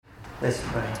Let's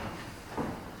pray.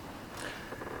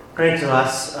 Grant to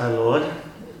us, O Lord,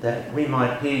 that we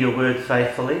might hear your word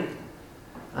faithfully,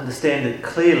 understand it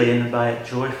clearly and obey it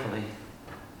joyfully,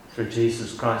 through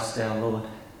Jesus Christ our Lord.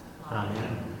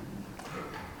 Amen.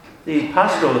 The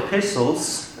pastoral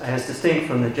epistles, as distinct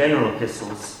from the general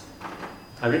epistles,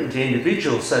 are written to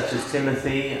individuals such as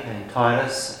Timothy and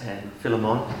Titus and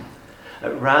Philemon,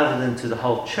 rather than to the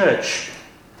whole church.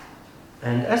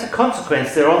 And as a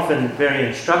consequence, they're often very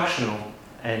instructional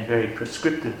and very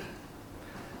prescriptive.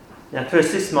 Now, at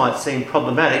first, this might seem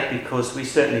problematic because we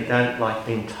certainly don't like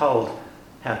being told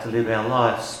how to live our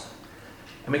lives.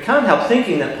 And we can't help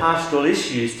thinking that pastoral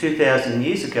issues 2,000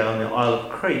 years ago on the Isle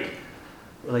of Crete,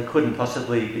 well, they couldn't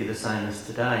possibly be the same as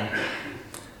today.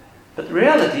 But the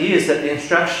reality is that the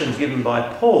instructions given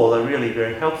by Paul are really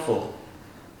very helpful,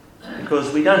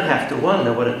 because we don't have to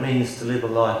wonder what it means to live a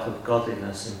life of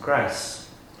godliness and grace.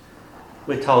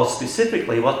 We're told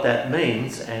specifically what that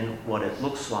means and what it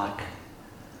looks like.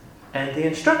 And the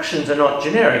instructions are not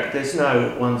generic. There's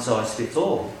no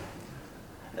one-size-fits-all.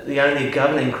 The only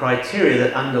governing criteria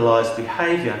that underlies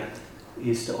behaviour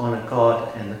is to honour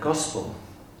God and the gospel.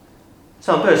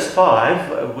 So in verse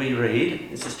 5 we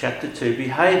read, this is chapter 2,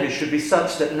 behaviour should be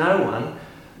such that no one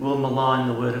will malign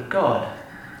the word of God.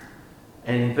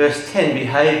 And in verse 10,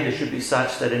 behaviour should be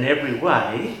such that in every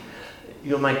way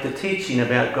you'll make the teaching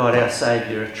about God our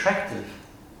Saviour attractive.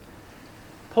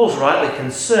 Paul's rightly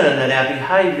concerned that our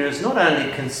behaviour is not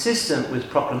only consistent with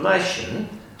proclamation,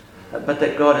 but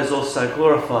that God is also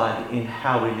glorified in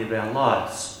how we live our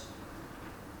lives.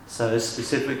 So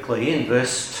specifically in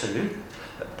verse 2,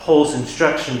 Paul's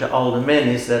instruction to older men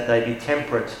is that they be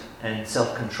temperate and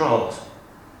self-controlled.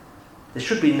 There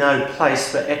should be no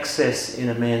place for excess in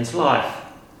a man's life.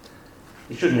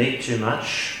 He shouldn't eat too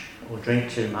much, or drink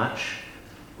too much,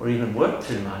 or even work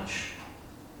too much.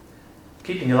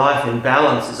 Keeping your life in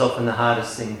balance is often the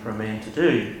hardest thing for a man to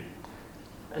do.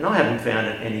 And I haven't found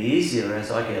it any easier as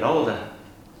I get older.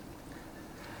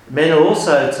 Men are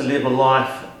also to live a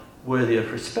life worthy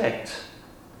of respect.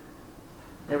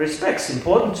 Now, respect's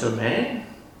important to a man.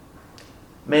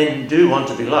 Men do want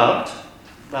to be loved,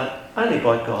 but only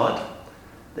by God,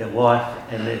 their wife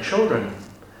and their children.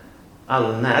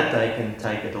 Other than that, they can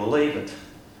take it or leave it.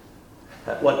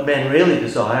 What men really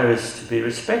desire is to be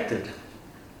respected.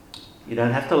 You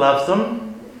don't have to love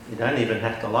them, you don't even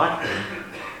have to like them,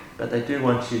 but they do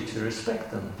want you to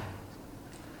respect them.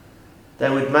 They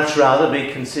would much rather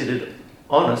be considered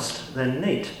honest than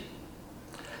neat.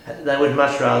 They would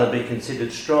much rather be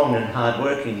considered strong and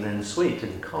hard-working than sweet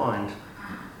and kind.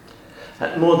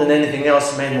 More than anything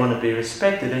else, men want to be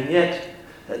respected, and yet,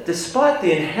 despite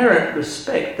the inherent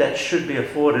respect that should be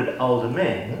afforded older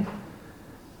men,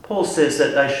 Paul says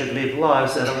that they should live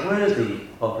lives that are worthy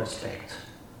of respect.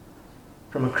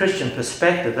 From a Christian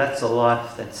perspective, that's a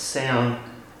life that's sound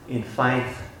in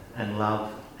faith and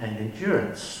love and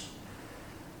endurance.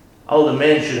 Older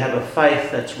men should have a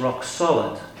faith that's rock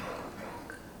solid,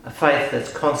 a faith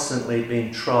that's constantly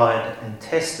been tried and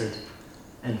tested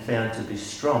and found to be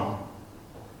strong.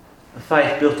 A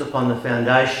faith built upon the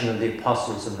foundation of the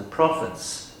apostles and the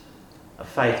prophets. A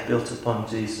faith built upon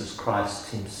Jesus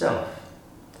Christ himself.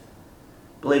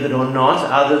 Believe it or not,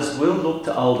 others will look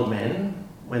to older men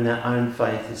when their own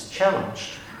faith is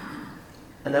challenged.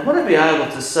 And they want to be able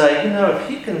to say, if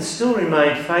he can still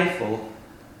remain faithful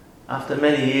after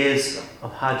many years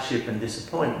of hardship and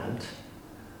disappointment,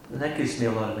 then that gives me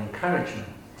a lot of encouragement.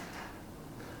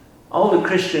 Older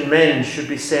Christian men should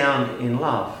be sound in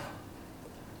love.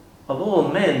 Of all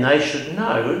men, they should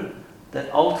know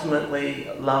that ultimately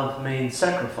love means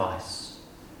sacrifice.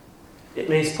 It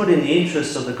means putting the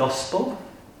interests of the gospel,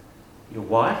 your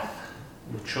wife,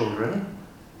 your children,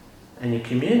 and your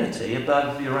community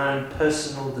above your own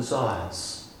personal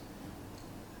desires.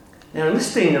 Now, in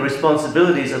listing the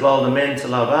responsibilities of older men to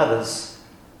love others,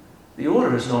 the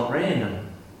order is not random.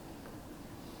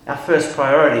 Our first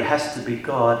priority has to be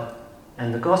God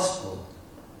and the gospel.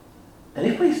 And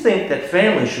if we think that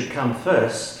family should come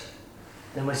first,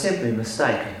 then we're simply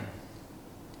mistaken.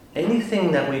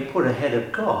 Anything that we put ahead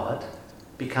of God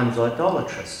becomes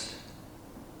idolatrous.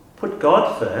 Put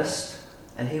God first,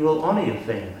 and he will honour your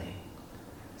family.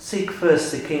 Seek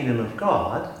first the kingdom of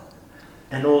God,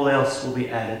 and all else will be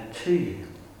added to you.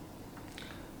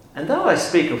 And though I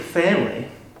speak of family,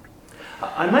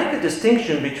 I make a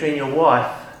distinction between your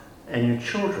wife and your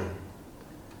children.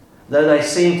 Though they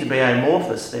seem to be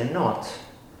amorphous, they're not.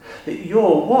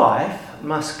 Your wife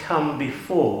must come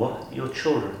before your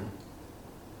children.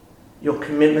 Your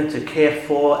commitment to care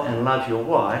for and love your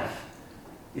wife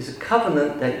is a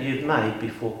covenant that you've made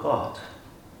before God.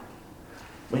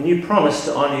 When you promise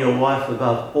to honour your wife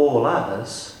above all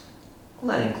others,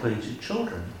 well, that includes your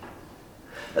children.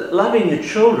 Loving your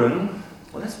children,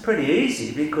 well, that's pretty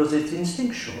easy because it's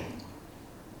instinctual.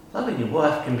 Loving your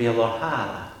wife can be a lot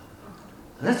harder.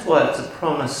 And that's why it's a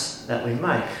promise that we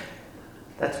make.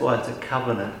 That's why it's a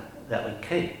covenant that we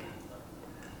keep.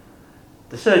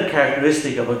 The third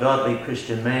characteristic of a godly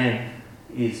Christian man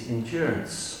is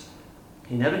endurance.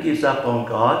 He never gives up on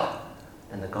God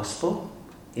and the gospel.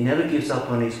 He never gives up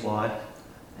on his wife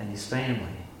and his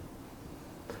family.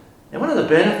 Now, one of the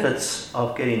benefits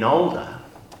of getting older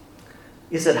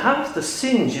is that half the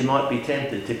sins you might be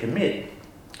tempted to commit,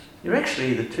 you're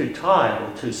actually either too tired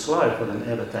or too slow for them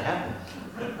ever to happen.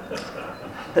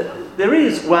 There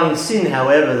is one sin,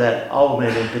 however, that old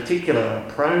men in particular are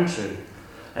prone to,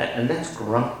 and that's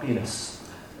grumpiness.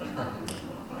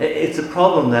 It's a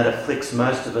problem that afflicts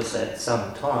most of us at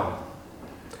some time.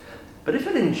 But if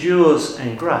it endures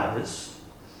and grows,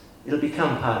 it'll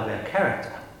become part of our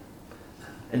character.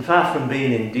 And far from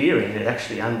being endearing, it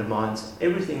actually undermines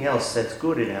everything else that's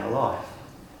good in our life.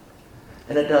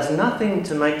 And it does nothing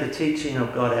to make the teaching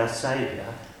of God our Saviour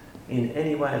in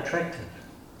any way attractive.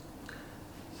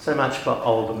 So much for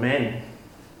older men.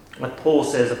 What Paul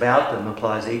says about them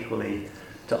applies equally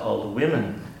to older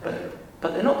women,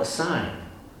 but they're not the same.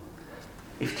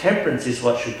 If temperance is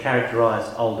what should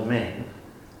characterise older men,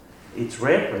 it's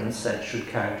reverence that should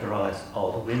characterise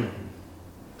older women.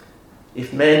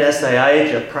 If men as they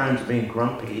age are prone to being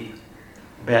grumpy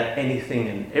about anything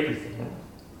and everything,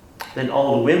 then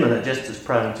older women are just as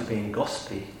prone to being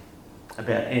gossipy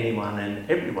about anyone and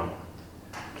everyone.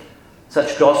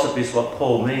 Such gossip is what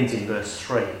Paul means in verse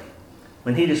 3,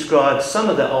 when he describes some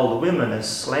of the older women as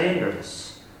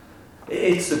slanderous.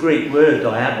 It's the Greek word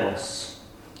diabolos.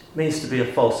 It means to be a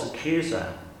false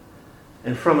accuser.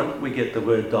 And from it we get the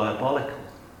word diabolical.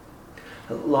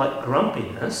 Like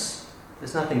grumpiness,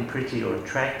 there's nothing pretty or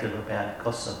attractive about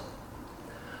gossip.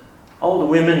 Older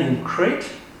women in Crete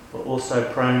were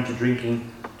also prone to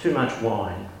drinking too much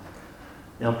wine.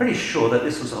 Now, I'm pretty sure that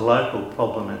this was a local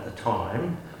problem at the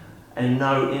time, and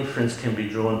no inference can be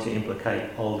drawn to implicate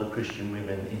older Christian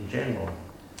women in general.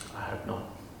 I hope not.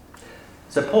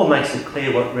 So Paul makes it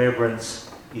clear what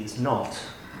reverence is not.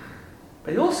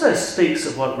 But he also speaks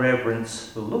of what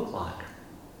reverence will look like.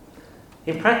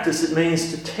 In practice, it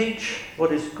means to teach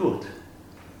what is good.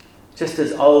 Just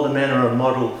as older men are a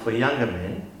model for younger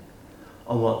men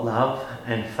on what love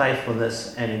and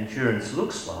faithfulness and endurance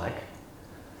looks like,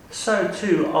 so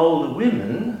too older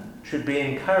women should be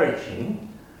encouraging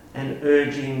and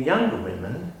urging younger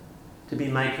women to be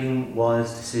making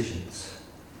wise decisions.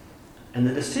 And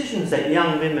the decisions that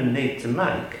young women need to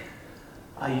make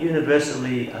are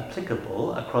universally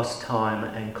applicable across time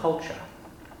and culture.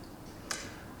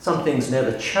 Some things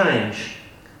never change,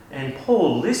 and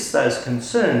Paul lists those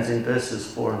concerns in verses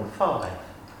 4 and 5.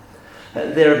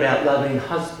 They're about loving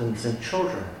husbands and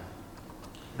children,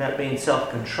 about being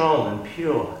self-controlled and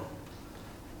pure,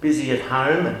 busy at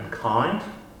home and kind,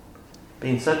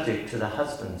 being subject to the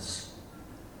husbands.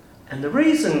 And the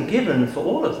reason given for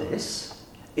all of this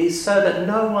is so that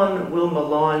no one will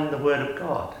malign the Word of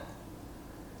God.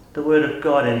 The Word of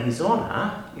God and His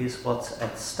honour is what's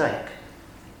at stake.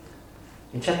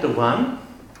 In chapter 1,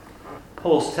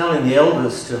 Paul's telling the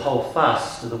elders to hold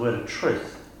fast to the word of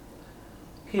truth.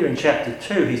 Here in chapter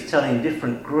 2, he's telling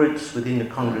different groups within the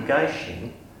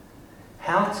congregation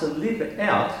how to live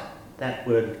out that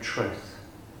word of truth.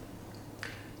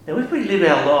 Now, if we live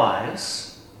our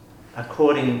lives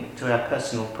according to our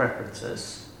personal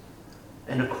preferences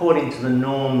and according to the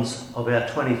norms of our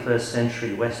 21st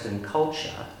century Western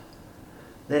culture,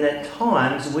 then at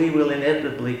times we will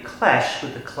inevitably clash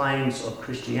with the claims of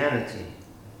Christianity.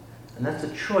 And that's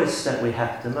a choice that we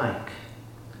have to make.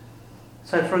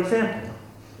 So, for example,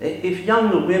 if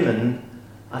younger women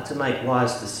are to make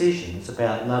wise decisions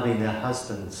about loving their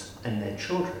husbands and their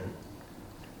children,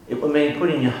 it will mean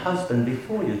putting your husband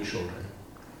before your children.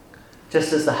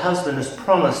 Just as the husband has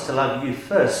promised to love you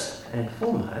first and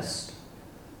foremost,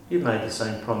 you've made the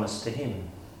same promise to him.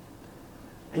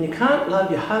 And you can't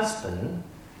love your husband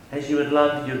as you would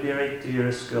love your very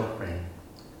dearest girlfriend.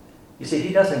 You see,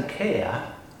 he doesn't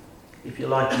care if you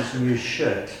like his new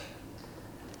shirt.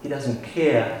 He doesn't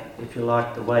care if you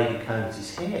like the way he combs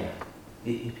his hair,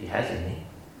 if he has any.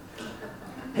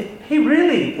 He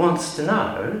really wants to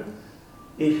know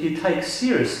if you take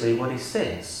seriously what he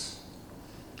says.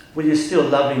 Will you still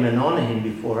love him and honour him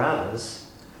before others,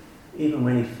 even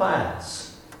when he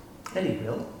fails? And he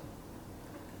will.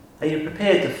 Are you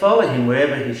prepared to follow him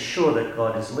wherever he's sure that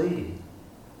God is leading?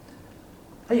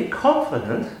 Are you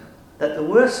confident that the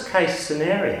worst case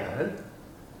scenario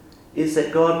is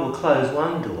that God will close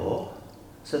one door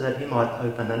so that he might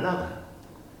open another.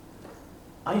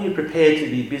 Are you prepared to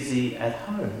be busy at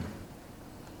home?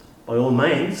 By all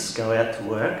means, go out to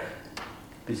work,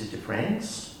 visit your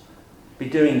friends, be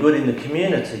doing good in the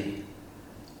community,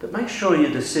 but make sure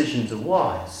your decisions are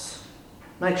wise.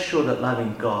 Make sure that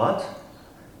loving God,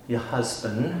 your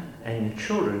husband and your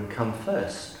children come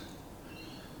first.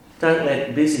 Don't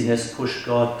let busyness push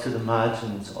God to the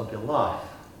margins of your life.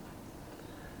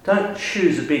 Don't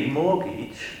choose a big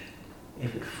mortgage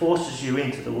if it forces you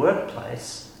into the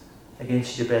workplace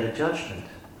against your better judgment.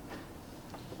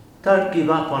 Don't give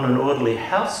up on an orderly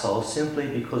household simply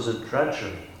because of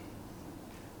drudgery.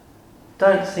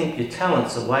 Don't think your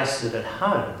talents are wasted at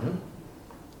home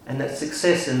and that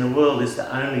success in the world is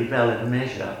the only valid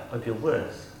measure of your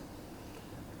worth.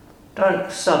 Don't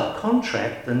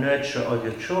subcontract the nurture of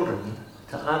your children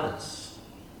to others.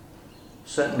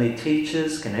 Certainly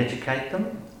teachers can educate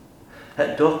them,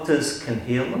 doctors can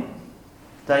heal them,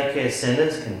 daycare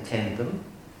centres can tend them,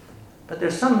 but there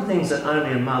are some things that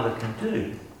only a mother can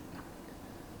do.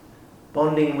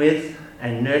 Bonding with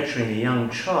and nurturing a young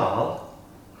child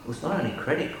was not only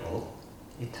critical,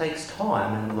 it takes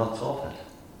time and lots of it.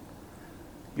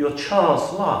 Your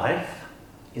child's life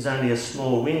is only a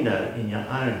small window in your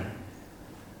own.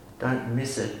 Don't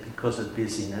miss it because of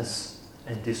busyness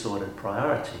and disordered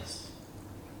priorities.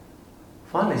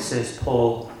 Finally, says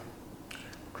Paul,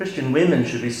 Christian women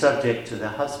should be subject to their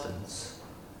husbands.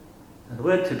 And the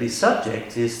word to be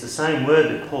subject is the same word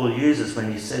that Paul uses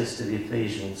when he says to the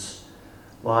Ephesians,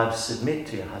 wives, submit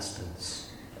to your husbands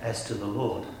as to the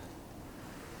Lord.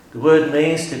 The word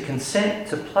means to consent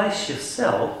to place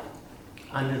yourself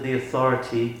under the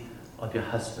authority of your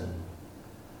husband.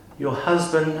 Your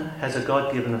husband has a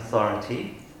God-given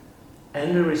authority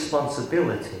and a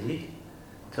responsibility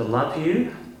to love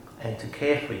you and to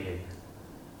care for you,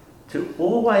 to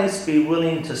always be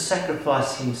willing to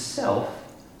sacrifice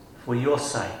himself for your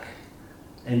sake,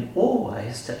 and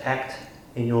always to act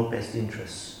in your best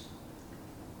interests.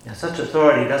 Now, such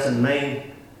authority doesn't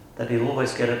mean that he'll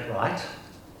always get it right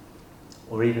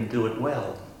or even do it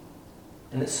well.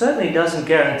 And it certainly doesn't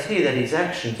guarantee that his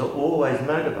actions are always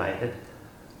motivated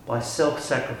by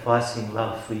self-sacrificing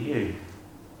love for you.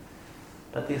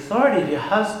 But the authority of your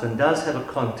husband does have a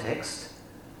context,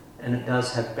 and it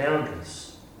does have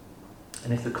boundaries.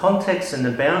 And if the context and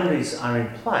the boundaries are in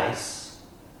place,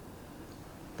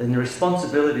 then the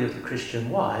responsibility of the Christian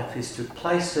wife is to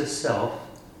place herself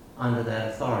under that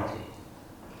authority.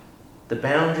 The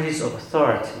boundaries of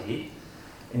authority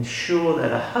ensure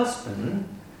that a husband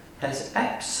has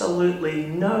absolutely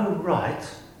no right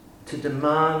to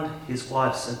demand his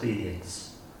wife's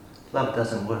obedience. Love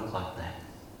doesn't work like that.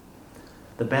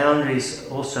 The boundaries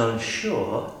also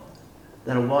ensure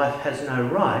that a wife has no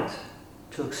right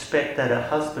to expect that her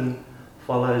husband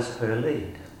follows her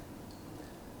lead.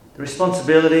 The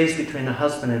responsibilities between a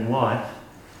husband and wife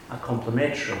are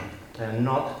complementary. They are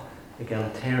not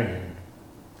egalitarian.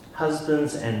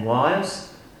 Husbands and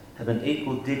wives have an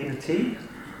equal dignity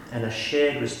and a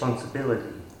shared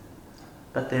responsibility,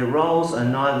 but their roles are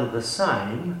neither the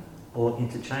same or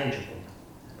interchangeable.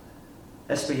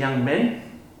 As for young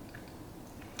men,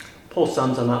 Paul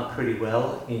sums them up pretty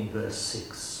well in verse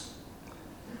 6.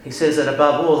 He says that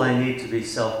above all they need to be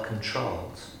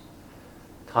self-controlled.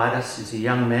 Titus is a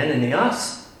young man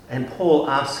and Paul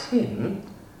asks him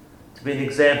to be an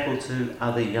example to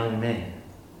other young men,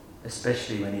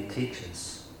 especially when he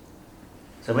teaches.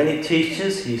 So when he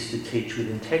teaches, he's to teach with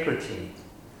integrity.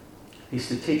 He's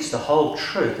to teach the whole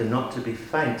truth and not to be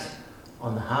faint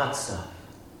on the hard stuff.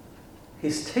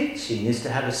 His teaching is to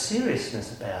have a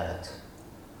seriousness about it.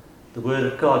 The word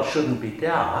of God shouldn't be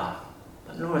dour,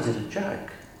 but nor is it a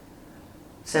joke.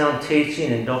 Sound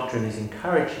teaching and doctrine is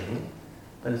encouraging,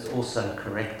 but it's also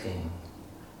correcting.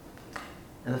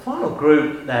 And the final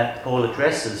group that Paul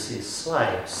addresses is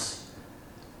slaves.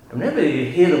 Whenever you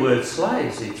hear the word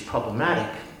slaves, it's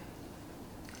problematic.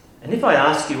 And if I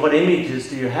ask you what images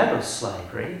do you have of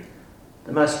slavery,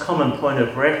 the most common point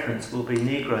of reference will be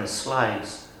Negro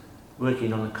slaves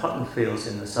working on the cotton fields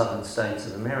in the southern states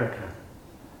of America.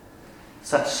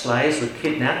 Such slaves were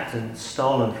kidnapped and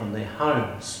stolen from their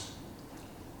homes.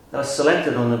 They were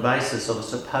selected on the basis of a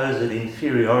supposed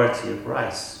inferiority of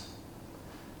race.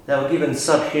 They were given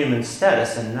subhuman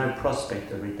status and no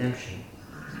prospect of redemption.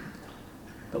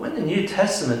 But when the New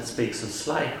Testament speaks of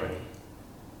slavery,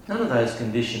 none of those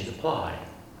conditions applied.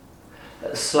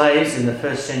 Slaves in the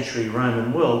first century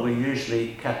Roman world were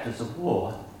usually captives of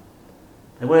war.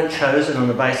 They weren't chosen on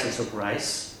the basis of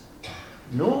race,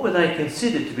 nor were they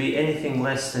considered to be anything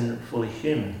less than fully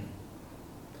human.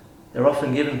 They're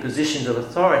often given positions of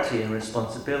authority and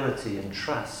responsibility and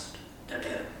trust.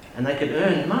 And they could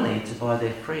earn money to buy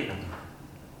their freedom.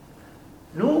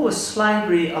 Nor was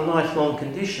slavery a lifelong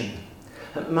condition.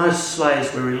 Most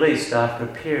slaves were released after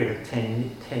a period of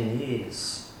 10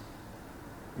 years.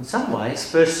 In some ways,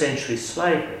 first century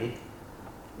slavery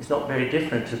is not very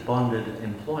different to bonded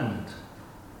employment.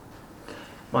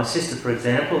 My sister, for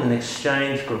example, in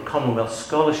exchange for a Commonwealth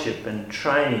scholarship and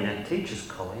training at Teachers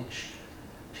College,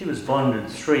 she was bonded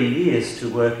 3 years to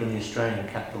work in the Australian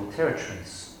Capital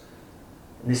Territories.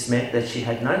 And this meant that she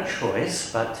had no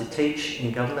choice but to teach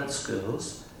in government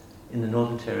schools in the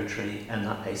Northern Territory and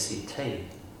the ACT.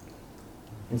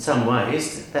 In some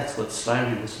ways, that's what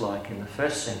slavery was like in the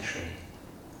first century.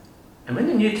 And when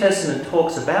the New Testament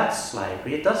talks about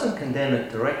slavery, it doesn't condemn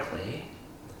it directly,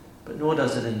 but nor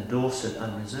does it endorse it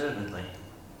unreservedly.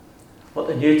 What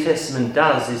the New Testament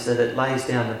does is that it lays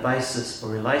down the basis for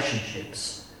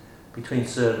relationships between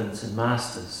servants and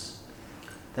masters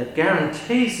that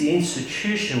guarantees the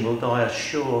institution will die a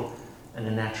sure and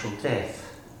a natural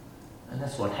death. And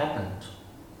that's what happened.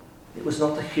 It was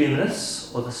not the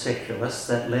humanists or the secularists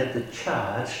that led the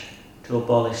charge to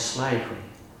abolish slavery.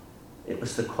 It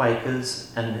was the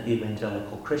Quakers and the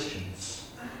evangelical Christians.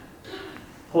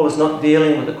 Paul is not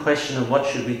dealing with the question of what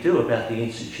should we do about the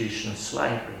institution of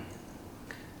slavery.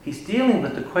 He's dealing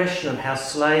with the question of how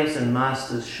slaves and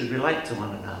masters should relate to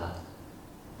one another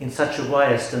in such a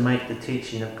way as to make the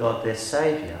teaching of God, their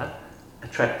Saviour,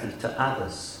 attractive to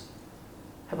others.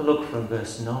 Have a look from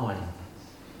verse 9.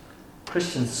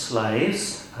 Christian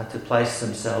slaves are to place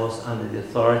themselves under the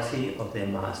authority of their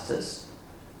masters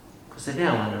because they're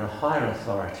now under a higher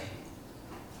authority.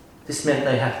 This meant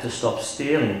they have to stop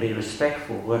stealing, be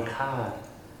respectful, work hard,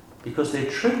 because their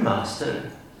true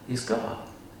master is God.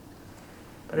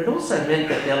 But it also meant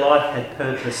that their life had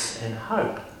purpose and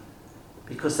hope,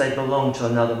 because they belonged to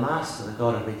another master, the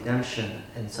God of redemption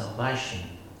and salvation.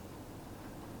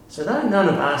 So though none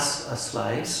of us are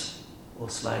slaves or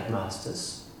slave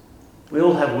masters, we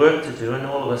all have work to do and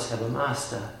all of us have a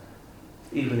master.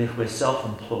 Even if we're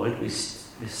self-employed, we're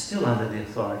still under the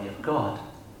authority of God.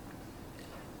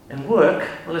 And work,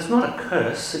 well, it's not a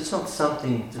curse, it's not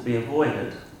something to be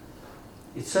avoided.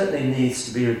 It certainly needs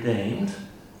to be redeemed,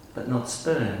 but not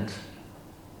spurned.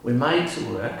 We're made to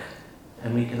work,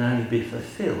 and we can only be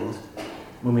fulfilled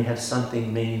when we have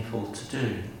something meaningful to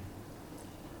do.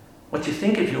 What you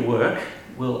think of your work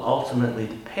will ultimately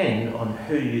depend on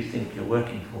who you think you're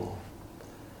working for.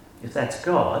 If that's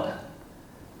God,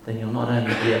 then you'll not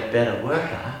only be a better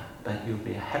worker, but you'll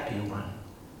be a happier one.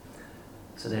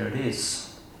 So there it is.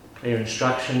 Clear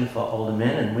instruction for older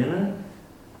men and women,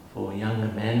 for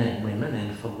younger men and women,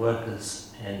 and for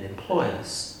workers and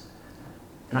employers.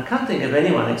 And I can't think of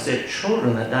anyone except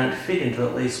children that don't fit into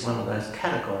at least one of those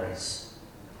categories.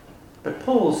 But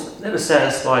Paul's never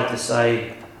satisfied to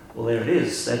say, well, there it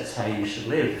is, that's how you should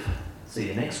live. See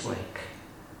you next week.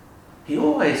 He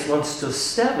always wants to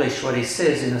establish what he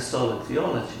says in a solid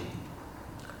theology.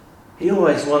 He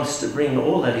always wants to bring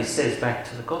all that he says back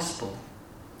to the gospel.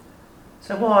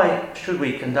 So why should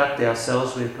we conduct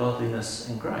ourselves with godliness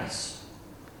and grace?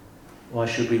 Why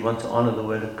should we want to honour the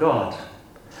word of God?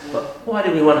 But why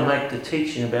do we want to make the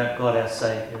teaching about God our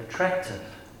Saviour attractive?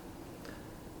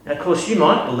 Now, of course, you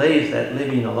might believe that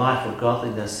living a life of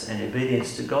godliness and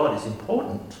obedience to God is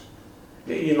important.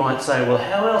 You might say, well,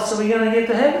 how else are we going to get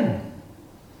to heaven?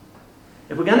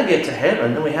 If we're going to get to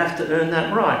heaven, then we have to earn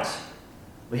that right.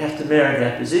 We have to merit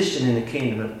our position in the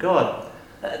kingdom of God.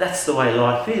 That's the way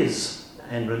life is,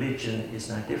 and religion is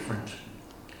no different.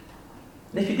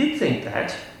 And if you did think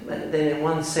that, then in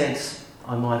one sense,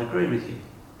 I might agree with you.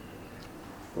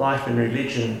 Life in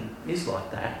religion is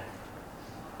like that.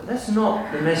 But that's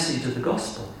not the message of the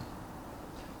gospel.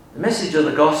 The message of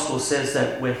the gospel says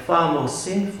that we're far more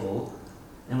sinful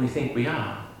than we think we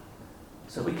are.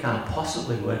 So we can't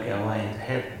possibly work our way into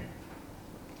heaven.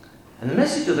 And the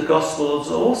message of the gospel is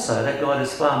also that God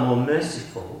is far more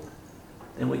merciful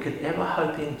than we could ever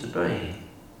hope him to be.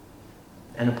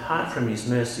 And apart from his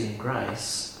mercy and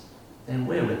grace, then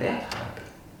we're without hope.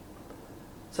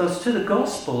 So it's to the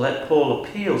gospel that Paul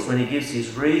appeals when he gives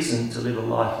his reason to live a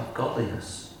life of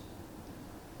godliness.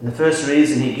 And the first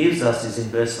reason he gives us is in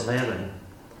verse 11.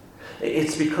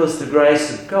 It's because the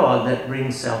grace of God that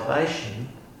brings salvation,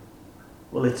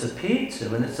 well, it's appeared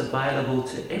to and it's available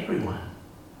to everyone.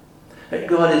 But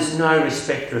God is no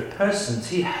respecter of persons.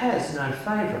 He has no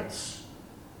favourites.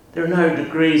 There are no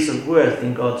degrees of worth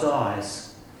in God's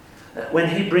eyes. When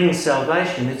he brings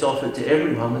salvation, it's offered to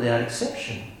everyone without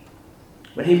exception.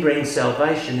 When he brings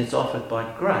salvation, it's offered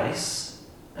by grace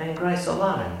and grace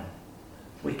alone.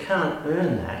 We can't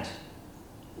earn that.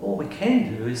 All we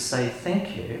can do is say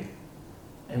thank you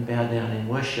and bow down in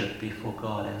worship before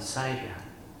God our Saviour.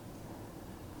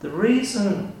 The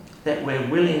reason that we're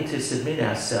willing to submit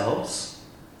ourselves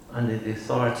under the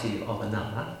authority of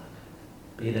another,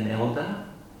 be it an elder,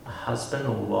 a husband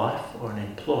or wife or an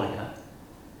employer,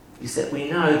 is that we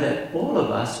know that all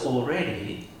of us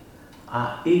already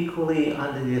are equally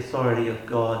under the authority of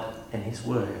God and His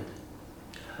Word.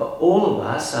 But all of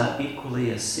us are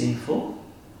equally as sinful,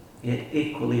 yet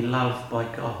equally loved by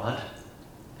God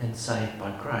and saved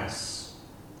by grace.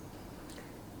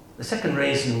 The second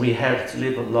reason we have to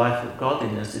live a life of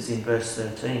godliness is in verse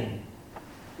 13.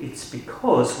 It's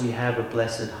because we have a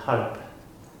blessed hope.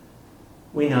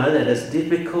 We know that as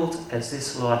difficult as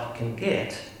this life can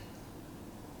get,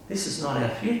 this is not our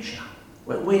future.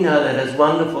 We know that as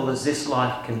wonderful as this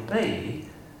life can be,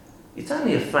 it's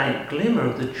only a faint glimmer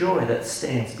of the joy that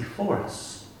stands before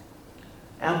us.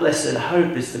 Our blessed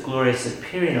hope is the glorious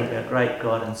appearing of our great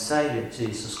God and Saviour,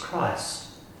 Jesus Christ.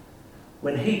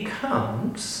 When He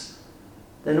comes,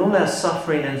 then all our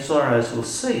suffering and sorrows will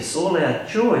cease. All our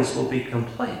joys will be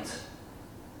complete.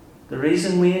 The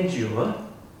reason we endure,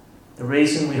 the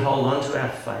reason we hold on to our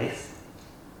faith,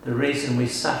 the reason we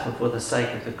suffer for the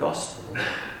sake of the gospel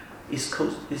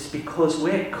is because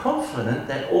we're confident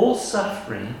that all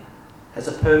suffering has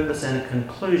a purpose and a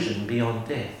conclusion beyond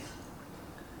death.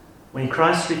 When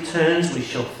Christ returns, we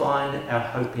shall find our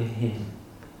hope in Him.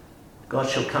 God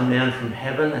shall come down from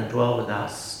heaven and dwell with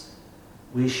us.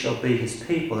 We shall be His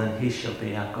people and He shall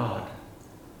be our God.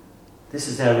 This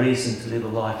is our reason to live a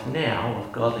life now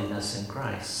of godliness and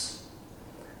grace.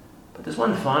 But there's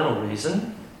one final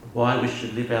reason why we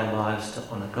should live our lives to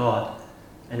honour God,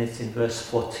 and it's in verse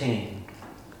 14.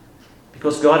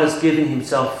 Because God has given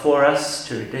Himself for us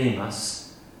to redeem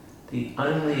us, the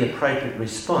only appropriate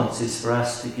response is for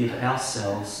us to give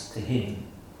ourselves to Him.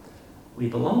 We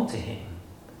belong to Him.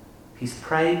 He's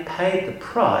paid the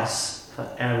price for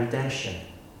our redemption.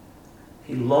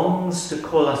 He longs to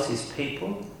call us His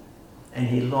people, and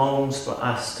He longs for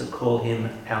us to call Him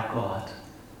our God,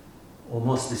 or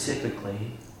more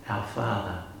specifically, our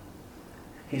Father.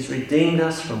 He's redeemed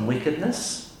us from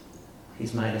wickedness.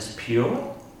 He's made us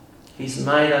pure. He's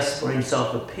made us for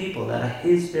Himself a people that are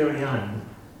His very own,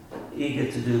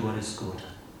 eager to do what is good.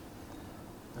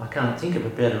 I can't think of a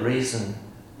better reason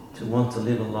to want to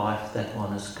live a life that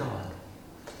honours God.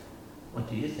 What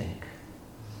do you think?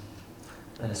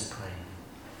 Let us pray.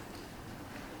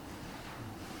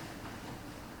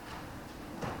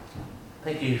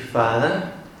 Thank you,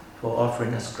 Father, for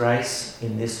offering us grace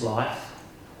in this life,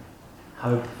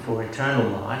 hope for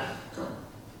eternal life,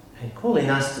 and calling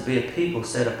us to be a people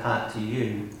set apart to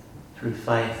You through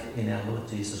faith in our Lord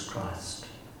Jesus Christ.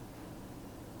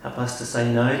 Help us to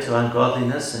say no to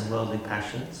ungodliness and worldly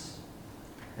passions,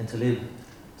 and to live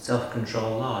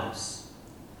self-controlled lives,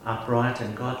 upright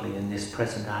and godly in this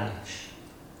present age.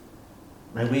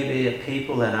 May we be a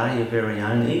people that are Your very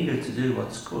own, eager to do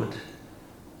what's good,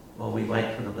 while we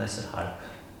wait for the blessed hope,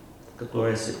 the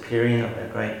glorious appearing of our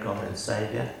great God and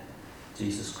Saviour,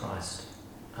 Jesus Christ.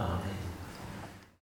 Amen.